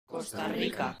Costa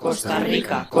Rica, Costa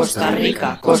Rica, Costa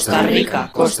Rica, Costa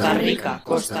Rica, Costa Rica,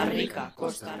 Costa Rica,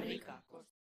 Costa Rica.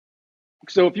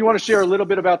 So if you want to share a little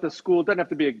bit about the school, it doesn't have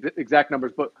to be exact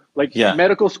numbers, but like Yeah.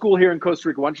 medical school here in Costa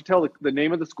Rica, why don't you tell the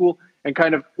name of the school and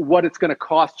kind of what it's going to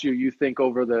cost you think,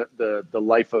 over the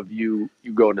life of you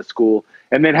going to school,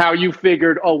 and then how you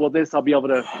figured, oh, well, I'll be able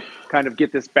to kind of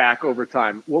get this back over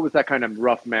time. What was that kind of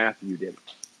rough math you did?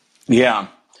 Yeah.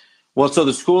 Well, so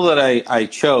the school that I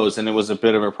chose, and it was a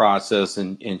bit of a process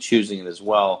in choosing it as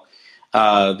well,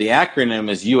 the acronym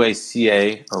is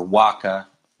UACA, or WACA,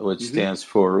 which stands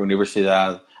for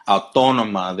Universidad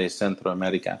Autónoma de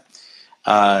Centroamérica.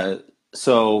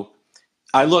 So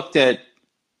I looked at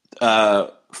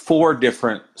 4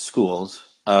 different schools.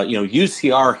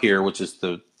 UCR here, which is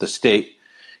the state,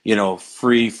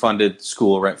 free funded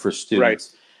school, right, for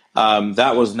students. Right.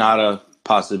 That was not a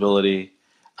possibility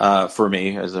for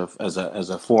me as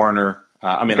a foreigner.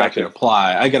 I mean, gotcha.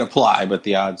 I could apply, but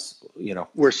the odds,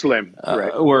 were slim.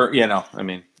 Right.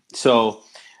 So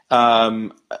I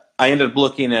ended up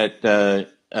looking at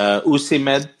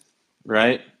UCIMED,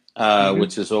 right,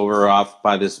 which is over off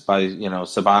by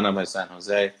Sabana, by San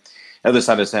Jose, other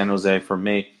side of San Jose for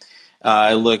me.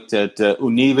 I looked at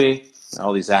UNIVE,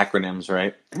 all these acronyms,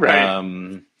 right?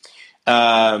 Right.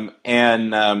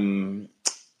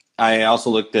 I also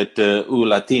looked at U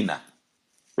Latina,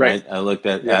 right? Right. I looked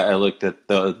at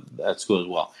that school as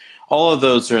well. All of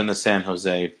those are in the San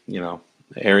Jose,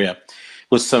 area.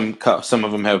 With some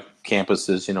of them have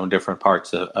campuses, in different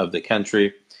parts of the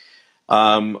country.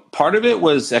 Part of it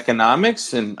was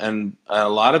economics, and a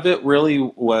lot of it really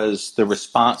was the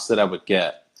response that I would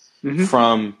get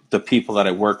from the people that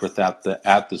I worked with at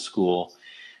the school.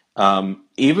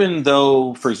 Even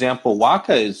though, for example,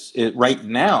 WACA right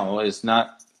now is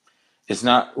not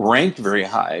ranked very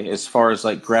high as far as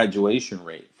like graduation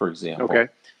rate, for example. Okay.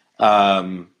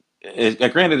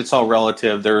 Granted, it's all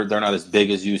relative. They're not as big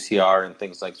as UCR and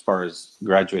things like as far as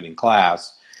graduating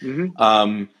class.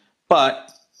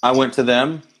 But I went to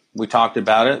them. We talked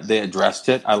about it. They addressed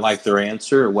it. I like their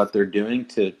answer, what they're doing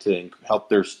to help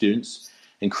their students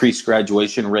increase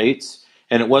graduation rates.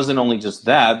 And it wasn't only just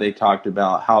that. They talked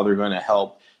about how they're going to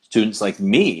help students like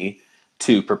me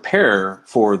to prepare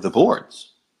for the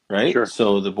boards, right? Sure.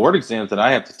 So the board exams that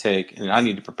I have to take, and I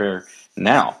need to prepare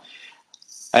now.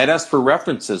 I had asked for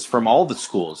references from all the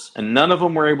schools, and none of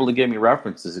them were able to give me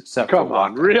references except for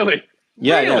WACA. Really?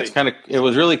 Yeah, really? Yeah. It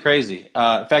was really crazy.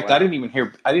 In fact, wow. I didn't even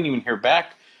hear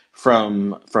back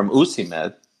from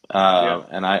UCIMED,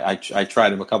 and I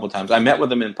tried them a couple times. I met with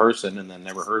them in person, and then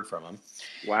never heard from them.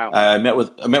 Wow. I met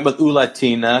with U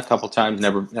Latina a couple times,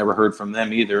 never heard from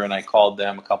them either, and I called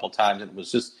them a couple times, and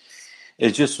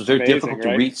it just was very difficult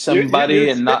to reach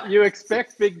somebody. You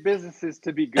expect big businesses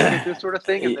to be good at this sort of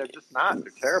thing, and they're just not.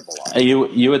 They're terrible.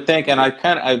 You would think, and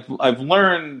I've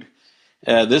learned.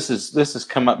 This has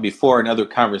come up before in other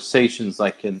conversations,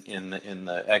 like in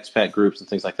the expat groups and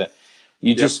things like that.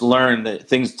 You just learn that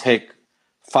things take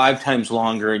 5 times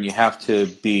longer, and you have to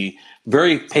be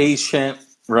very patient,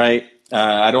 right?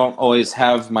 I don't always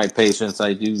have my patience.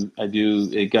 I do.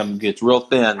 It gets real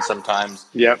thin sometimes.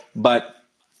 Yep. But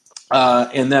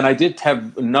and then I did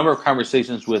have a number of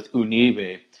conversations with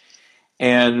UNIVE,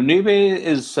 and UNIVE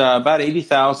is about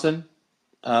 80,000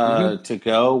 to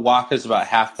go. WACA is about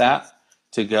half that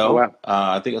to go. Oh, wow.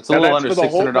 I think it's a little under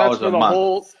 $600 a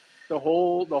month. The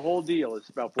whole deal is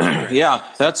about $400. Yeah,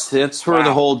 it's for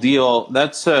the whole deal.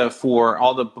 That's for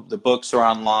all the books are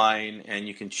online, and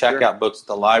you can check out books at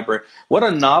the library. What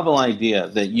a novel idea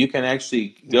that you can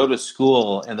actually go to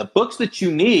school, and the books that you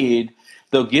need,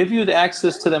 they'll give you the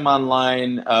access to them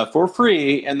online for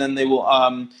free, and then they will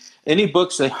any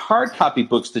books, the hard copy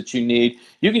books that you need,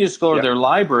 you can just go to their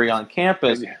library on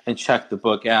campus and check the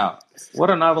book out. What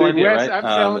a novel idea, Wes, right? I'm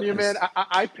telling you, man,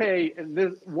 I pay, and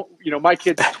this, my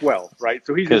kid's 12, right?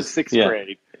 So he's in 6th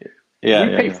grade. Yeah,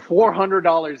 we pay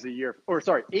 $400 a year, or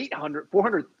sorry,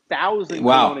 400,000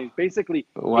 colones, basically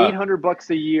 $800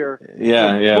 a year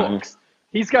for books.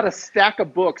 He's got a stack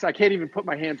of books. I can't even put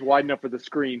my hands wide enough for the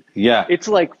screen. Yeah. It's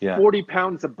like 40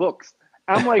 pounds of books.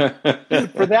 I'm like,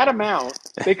 dude, for that amount,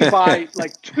 they could buy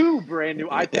like 2 brand new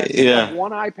iPads. Like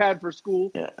 1 iPad for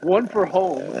school, 1 for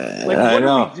home. Like, what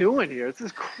are we doing here? This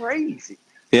is crazy.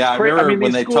 Yeah, I remember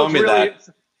when they told me that.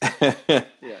 I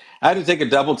had to take a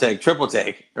triple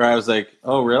take. Or I was like,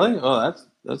 oh, really? Oh,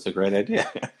 that's a great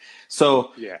idea.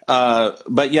 So,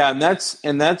 but yeah,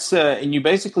 and you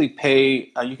basically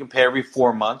pay. You can pay every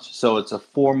 4 months, so it's a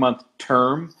 4-month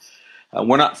term.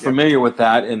 We're not familiar with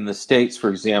that in the States, for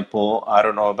example. I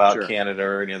don't know about Canada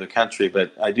or any other country,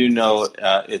 but I do know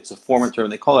it's a 4-month term.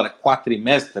 They call it a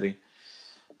quatrimestre.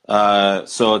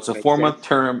 So it's a Makes 4-month sense.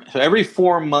 term. So every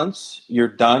 4 months, you're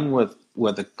done with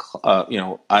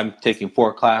I'm taking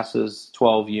 4 classes,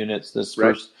 12 units this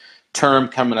Right. first term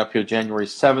coming up here January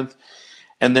 7th.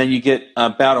 And then you get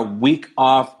about a week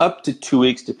off, up to 2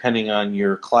 weeks, depending on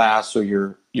your class or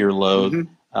your load.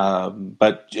 Mm-hmm.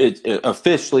 But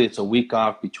officially, it's a week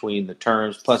off between the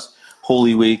terms, plus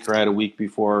Holy Week, right? A week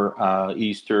before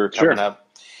Easter coming Sure. up,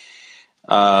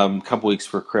 a couple weeks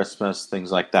for Christmas,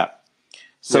 things like that.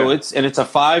 So Yeah. it's a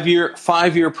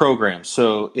 5-year program.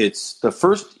 So it's the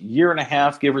first year and a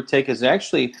half, give or take, is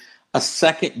actually a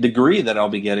second degree that I'll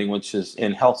be getting, which is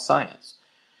in health science.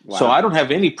 So Wow. I don't have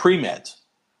any pre-meds.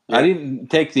 I Yeah. didn't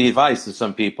take the advice of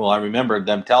some people. I remember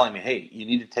them telling me, hey, you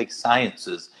need to take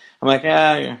sciences. I'm like,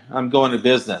 I'm going to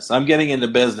business. I'm getting into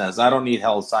business. I don't need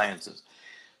health sciences.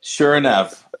 Sure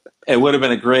enough, it would have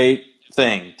been a great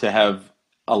thing to have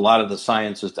a lot of the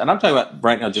sciences. And I'm talking about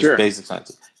right now just Sure. basic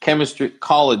sciences. Chemistry,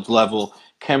 college level,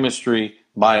 chemistry,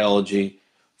 biology,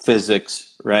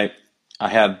 physics, right? I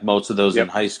had most of those in Yep.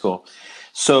 high school.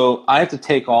 So I have to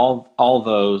take all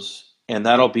those, and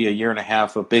that'll be a year and a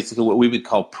half of basically what we would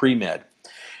call pre-med.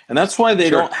 And that's why they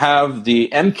Sure. don't have the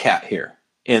MCAT here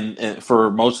in for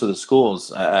most of the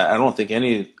schools. I don't think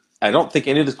any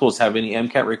of the schools have any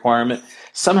MCAT requirement.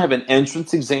 Some have an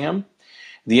entrance exam.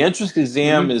 The entrance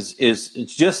exam Mm-hmm. is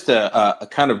it's just a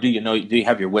kind of do you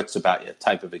have your wits about you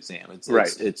type of exam.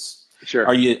 Right. It's Sure.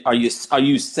 are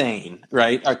you sane,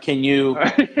 right? Or can you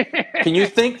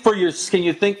think for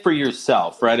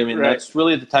yourself, right? I mean, Right. that's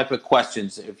really the type of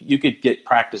questions. If you could get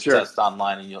practice Sure. tests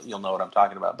online, and you'll know what I'm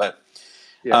talking about. But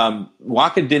Yeah.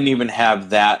 Waka didn't even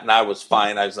have that, and I was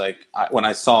fine. I was like, when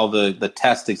I saw the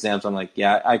test exams, I'm like,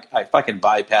 if I can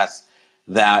bypass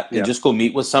that and Yeah. just go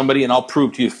meet with somebody, and I'll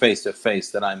prove to you face to face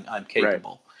that I'm Right.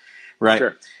 capable, right?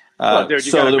 Sure. Well, dude,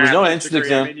 you got So a there was no master's entrance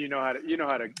degree. I exam. mean, you know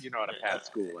how to pass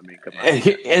school. I mean, come on.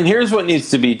 And here's what needs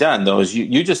to be done, though: is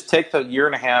you just take the year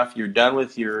and a half. You're done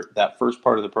with that first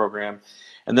part of the program,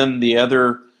 and then the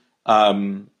other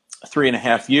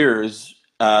 3.5 years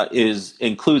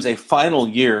includes a final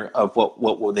year of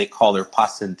what they call their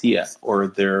pasantía, or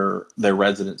their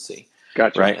residency,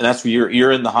 Gotcha. right? And that's where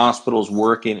you're in the hospitals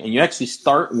working, and you actually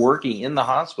start working in the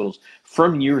hospitals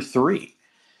from year 3.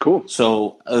 Cool.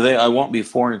 So I won't be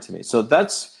foreign to me. So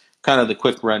that's kind of the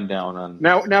quick rundown on.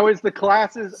 Now, are the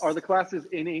classes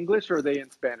in English or are they in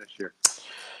Spanish here?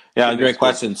 Yeah, In this great school?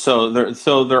 question.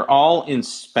 So they're all in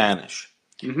Spanish.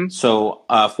 Mm-hmm. So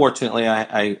fortunately,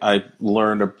 I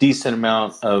learned a decent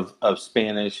amount of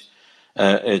Spanish.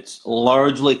 It's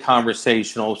largely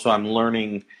conversational, so I'm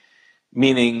learning.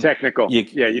 Meaning, Technical.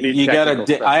 Yeah, you need technical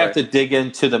stuff. I have right? to dig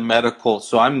into the medical.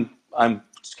 So I'm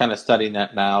just kind of studying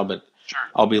that now, but Sure.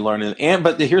 I'll be learning.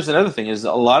 But here's another thing: is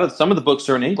some of the books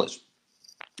are in English.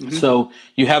 Mm-hmm. So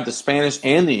you have the Spanish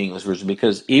and the English version,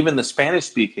 because even the Spanish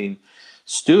speaking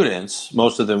students,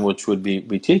 most of them, which would be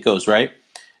Ticos, right?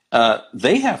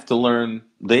 They have to learn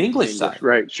the English side,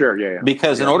 Right. Sure. Yeah. Yeah.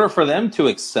 because in Yeah. order for them to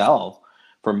excel,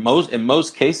 in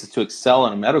most cases, to excel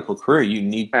in a medical career, you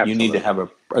need Absolutely. to have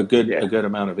a good Yeah.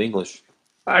 amount of English.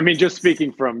 I mean, just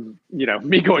speaking from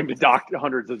me going to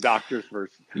hundreds of doctors for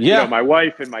Yeah. my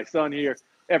wife and my son here.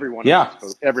 Yeah.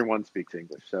 Everyone speaks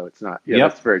English, so it's not. Yeah, Yep.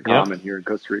 that's very Yep. common here in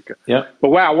Costa Rica. Yep. But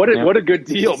wow, what Yep. a good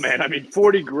deal, man! I mean,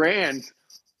 40 grand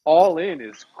all in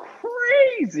is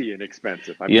crazy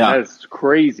inexpensive. I mean, Yeah. that is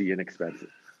crazy inexpensive.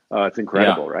 It's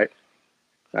incredible, right?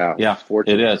 Wow, Yeah. it's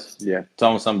fortunate. It is. Yeah, It's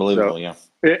almost unbelievable. So- yeah.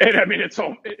 I mean, it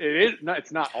is not.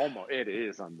 It's not almost. It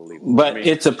is unbelievable. But I mean,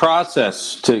 it's a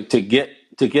process to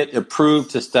get approved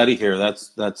to study here. That's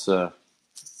been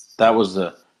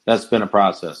a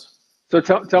process. So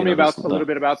tell me about this- a little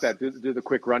bit about that. Do the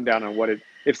quick rundown on what it.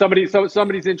 If somebody's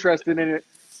interested in it,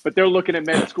 but they're looking at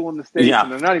med school in the States Yeah.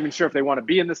 and they're not even sure if they want to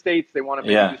be in the States, they want to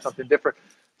maybe Yeah. do something different.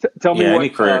 Tell me Yeah, what any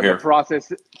career here. the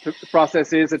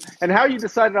process is, and how you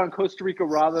decided on Costa Rica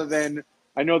rather than.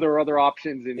 I know there are other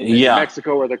options in Yeah.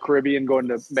 Mexico or the Caribbean going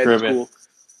to med Caribbean. school.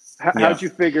 Yeah. How'd you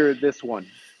figure this one?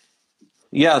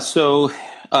 Yeah. So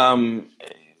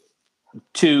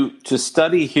to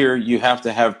study here, you have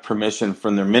to have permission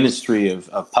from the Ministry of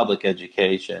Public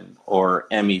Education, or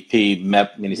MEP,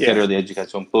 Ministerio de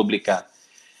Educación Pública.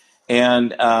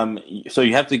 And so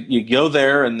you go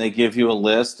there, and they give you a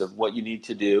list of what you need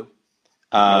to do.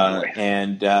 And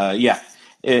then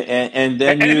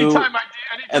anytime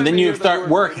you hear the start word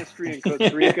work. ministry in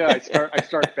Costa Rica, I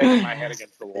start banging my head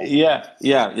against the wall. Yeah.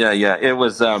 It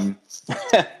was, I've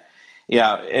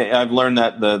learned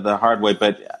that the hard way,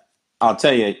 but I'll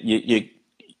tell you,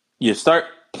 you start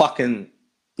plucking,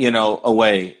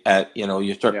 away at,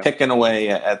 you start picking away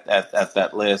at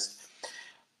that list.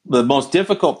 the most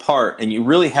difficult part, and you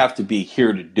really have to be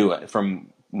here to do it from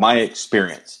my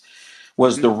experience,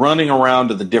 was the running around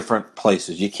to the different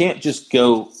places. You can't just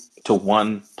go to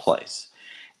one place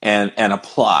and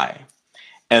apply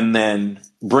and then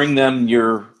bring them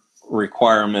your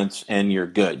requirements and you're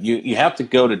good. You have to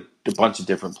go to a bunch of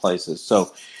different places.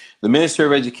 So the Ministry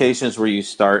of Education is where you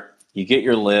start. You get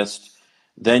your list.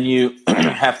 Then you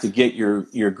have to get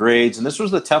your grades. And this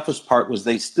was the toughest part, was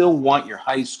they still want your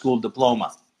high school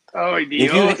diploma. Oh,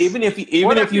 Even if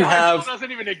you have, doesn't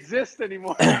even exist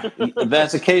anymore.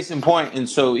 that's a case in point. And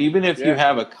so even if you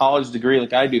have a college degree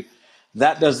like I do,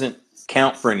 that doesn't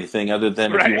count for anything other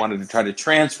than if you wanted to try to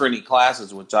transfer any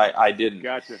classes, which I didn't.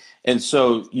 Gotcha. And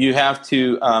so you have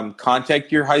to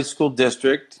contact your high school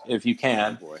district if you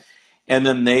can, and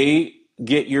then they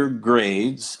get your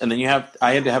grades, and then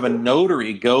I had to have a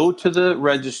notary go to the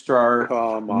registrar,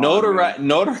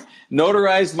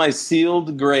 notarize my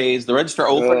sealed grades. The registrar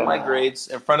opened my grades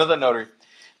in front of the notary.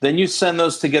 Then you send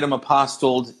those to get them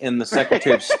apostilled in the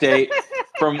Secretary of State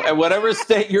from whatever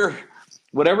state you're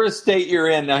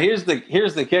in. Now here's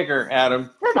the kicker, Adam.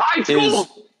 From high school.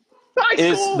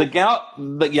 High school.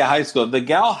 The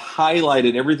gal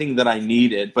highlighted everything that I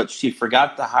needed, but she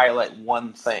forgot to highlight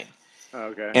one thing.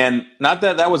 Okay. And not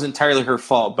that was entirely her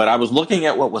fault, but I was looking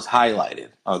at what was highlighted,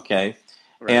 okay?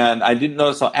 Right. And I didn't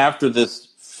notice until after this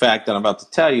fact that I'm about to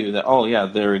tell you that, oh, yeah,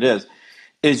 there it is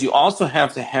you also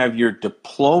have to have your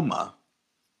diploma,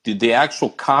 the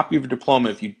actual copy of your diploma.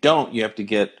 If you don't, you have to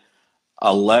get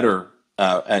a letter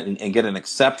and get an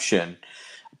exception.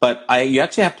 But you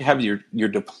actually have to have your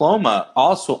diploma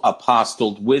also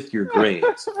apostilled with your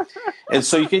grades. And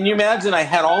so can you imagine I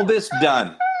had all this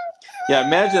done. Yeah,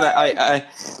 imagine I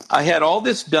had all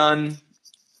this done,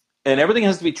 and everything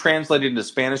has to be translated into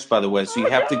Spanish, by the way. So you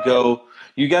got to go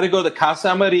to Casa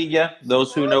Amarilla.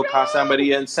 Those who know Casa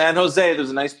Amarilla in San Jose, there's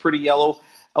a nice, pretty yellow,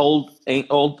 old,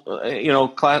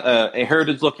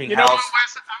 heritage-looking house.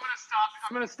 Wes,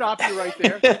 I'm going to stop you right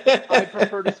there. I'd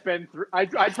prefer to spend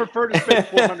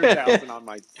 $400,000 on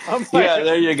my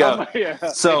there you go.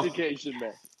 Education,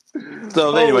 man.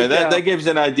 So anyway, that gives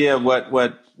you an idea of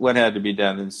what had to be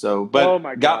done, and so. But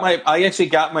I actually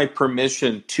got my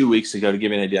permission 2 weeks ago, to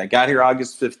give you an idea. I got here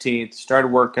August 15th, started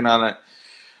working on it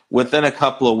within a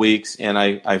couple of weeks, and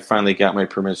I finally got my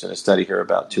permission to study here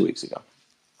about 2 weeks ago.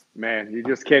 Man, you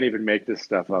just can't even make this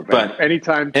stuff up. But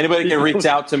anytime anybody can reach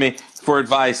out to me for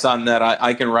advice on that,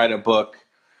 I can write a book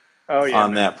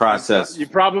on that process. You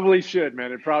probably should,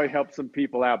 man. It probably helps some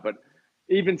people out, but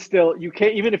even still, you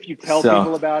can't. Even if you tell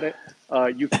people about it,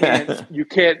 you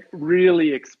can't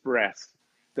really express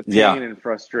the pain and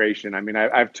frustration. I mean,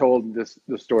 I've told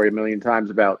the story a million times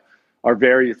about our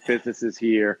various businesses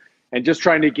here, and just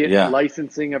trying to get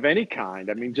licensing of any kind.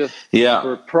 I mean, just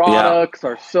for products,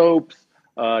 our soaps,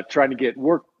 trying to get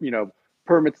work,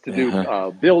 permits to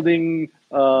do building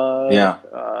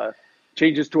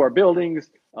changes to our buildings.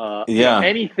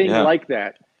 Anything like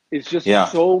that is just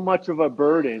so much of a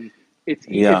burden. It's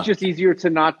just easier to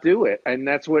not do it. And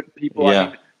that's what people, I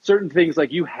mean, certain things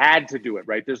like you had to do it,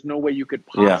 right? There's no way you could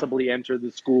possibly enter the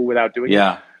school without doing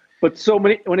it. But so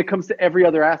many, when it comes to every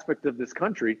other aspect of this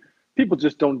country, people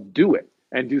just don't do it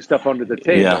and do stuff under the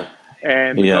table.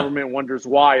 And the government wonders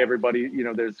why everybody,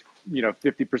 there's,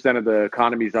 50% of the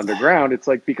economy is underground. It's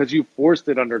like, because you forced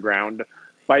it underground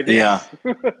by this.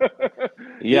 I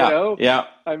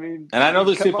mean, and I know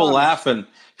there's people laughing.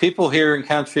 People here in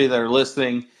country that are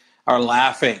listening are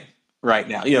laughing right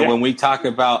now. When we talk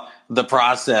about the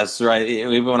process, right?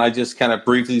 Even when I just kind of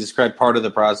briefly describe part of the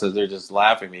process, they're just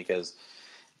laughing because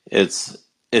it's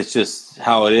just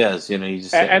how it is. You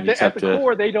just at the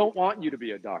core, they don't want you to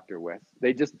be a doctor, Wes.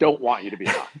 They just don't want you to be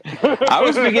a doctor. I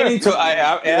was beginning to,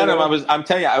 Adam. I'm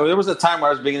telling you, there was a time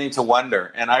where I was beginning to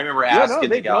wonder, and I remember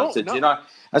asking the guy.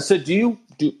 I said,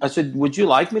 would you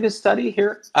like me to study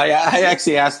here? I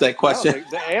actually asked that question. No,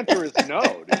 the answer is no.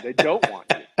 Dude. They don't want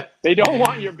you. They don't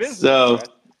want your business. So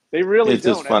they really it's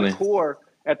don't. Just funny.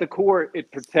 At the core,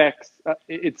 it protects.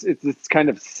 It's this kind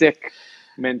of sick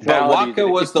mentality. But Waka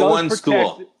was the one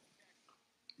school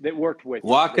that worked with.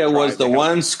 Waka was the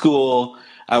one school.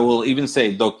 I will even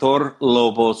say Dr.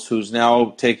 Lobos, who's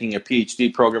now taking a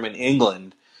PhD program in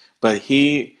England, but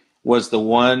he was the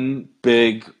one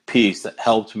big piece that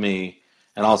helped me.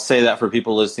 And I'll say that for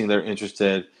people listening that are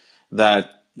interested,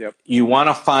 that you want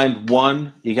to find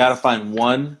you got to find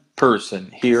one person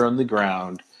here on the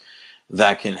ground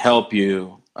that can help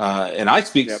you. And I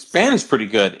speak Spanish pretty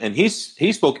good, and he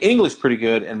spoke English pretty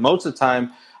good. And most of the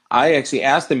time, I actually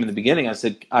asked him in the beginning, I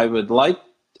said, I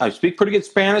speak pretty good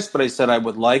Spanish, but I said I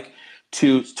would like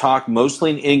to talk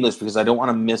mostly in English because I don't want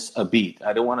to miss a beat.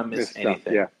 I don't want to miss Stuff,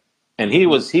 anything. yeah. And he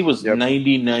was Yep.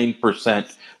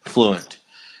 99% fluent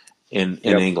in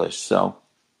English. So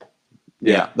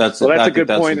yeah, that's well, that's I a think good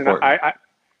that's point. important. And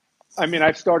I mean,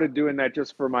 I've started doing that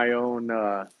just for my own.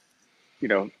 You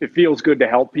know, it feels good to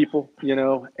help people. You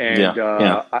know, and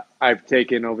Yeah. I've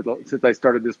taken since I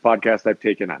started this podcast, I've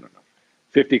taken, I don't know,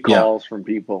 50 calls from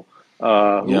people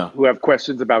who have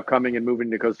questions about coming and moving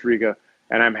to Costa Rica,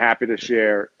 and I'm happy to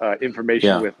share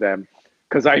information with them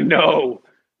because I know,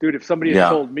 dude, if somebody had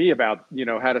told me about, you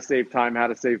know, how to save time, how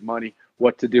to save money,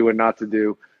 what to do and not to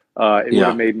do, it would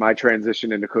have made my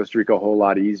transition into Costa Rica a whole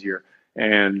lot easier.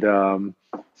 And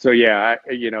so, yeah,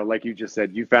 you know, like you just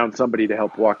said, you found somebody to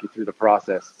help walk you through the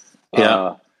process.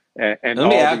 Yeah. And let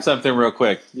me add something real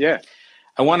quick. Yeah.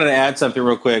 I wanted to add something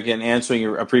real quick in answering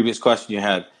a previous question you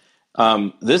had.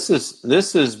 This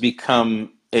has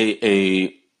become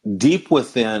a deep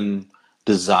within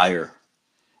desire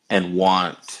and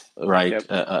want, right,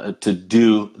 to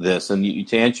do this. And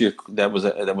to answer that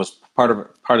was part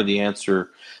of the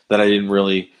answer that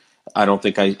I don't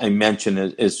think I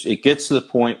mentioned is it gets to the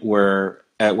point where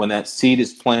when that seed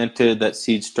is planted, that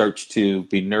seed starts to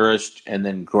be nourished and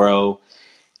then grow.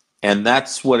 And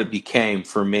that's what it became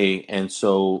for me. And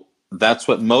so that's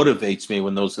what motivates me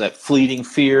when that fleeting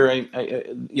fear,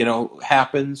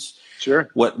 happens. Sure.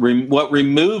 What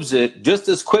removes it just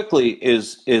as quickly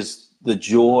is the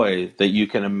joy that you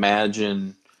can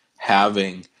imagine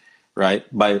having, right?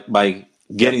 By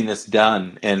getting this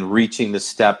done and reaching the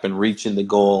step and reaching the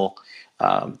goal.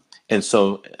 And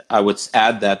so I would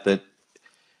add that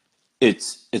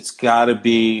it's got to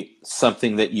be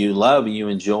something that you love and you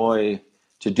enjoy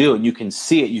to do, and you can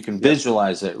see it, you can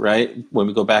visualize it, right? When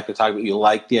we go back and talk about you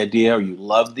like the idea or you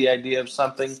love the idea of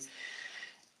something,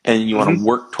 and you want to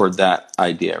work toward that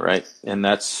idea, right? And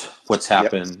that's what's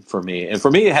happened for me. And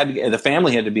for me, the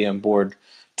family had to be on board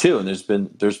too. And there's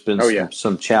been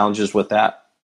some challenges with that